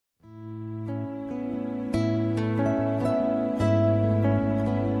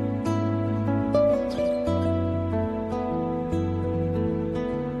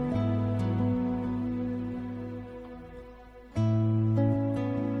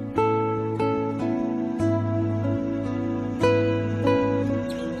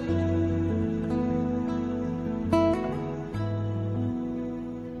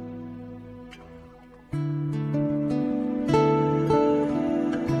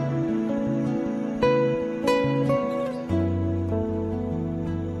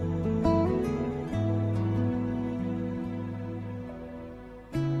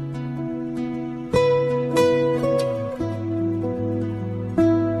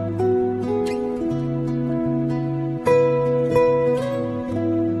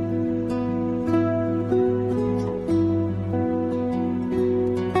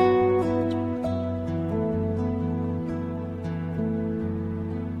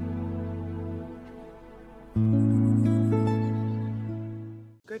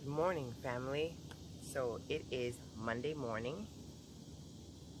So it is Monday morning,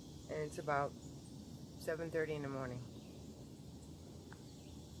 and it's about 7:30 in the morning.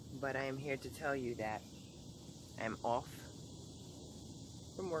 But I am here to tell you that I am off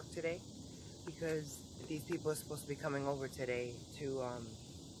from work today because these people are supposed to be coming over today to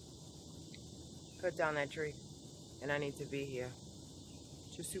cut down that tree, and I need to be here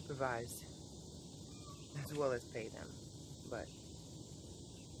to supervise as well as pay them. But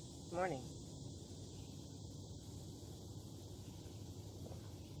morning.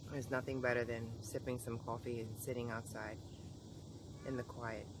 There's nothing better than sipping some coffee and sitting outside in the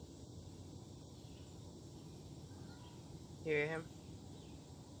quiet. You hear him?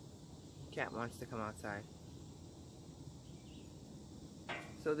 Cat wants to come outside.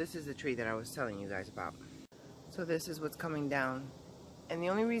 So this is the tree that I was telling you guys about. So this is what's coming down. And the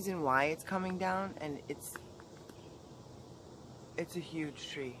only reason why it's coming down, and it's a huge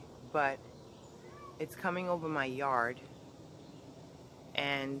tree, but it's coming over my yard,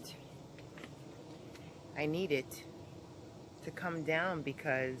 and I need it to come down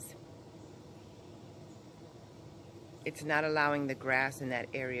because it's not allowing the grass in that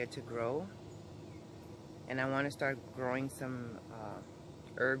area to grow, and I want to start growing some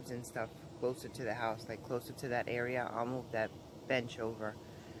herbs and stuff closer to the house, like closer to that area. I'll move that bench over,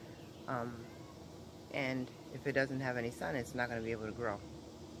 and if it doesn't have any sun, it's not going to be able to grow.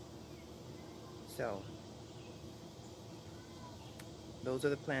 So those are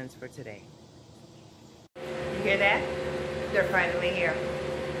the plans for today. You hear that? They're finally here.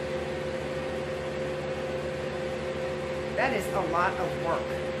 That is a lot of work.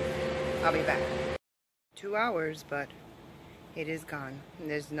 I'll be back. 2 hours, but it is gone. And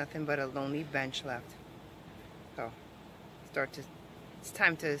there's nothing but a lonely bench left. So it's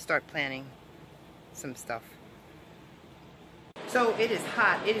time to start planning some stuff. So it is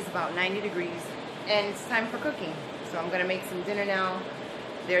hot. It is about 90 degrees, and it's time for cooking. So I'm gonna make some dinner now.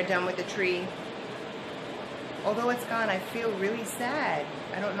 They're done with the tree. Although it's gone, I feel really sad.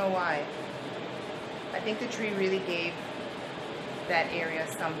 I don't know why. I think the tree really gave that area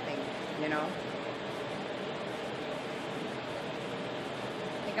something, you know?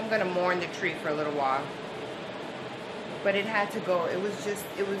 I think I'm gonna mourn the tree for a little while. But it had to go. It was just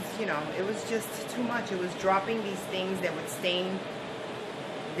too much. It was dropping these things that would stain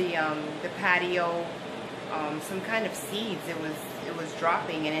the patio, some kind of seeds it was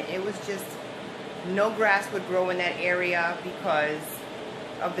dropping, and it was just, no grass would grow in that area because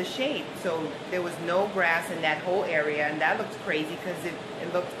of the shade. So there was no grass in that whole area, and that looked crazy because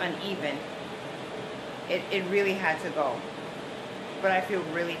it looked uneven. It really had to go. But I feel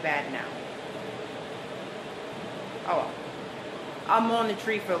really bad now. Oh well. I'm on the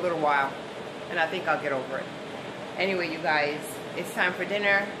tree for a little while, and I think I'll get over it. Anyway, you guys, it's time for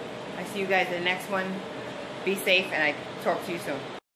dinner. I see you guys in the next one. Be safe, and I talk to you soon.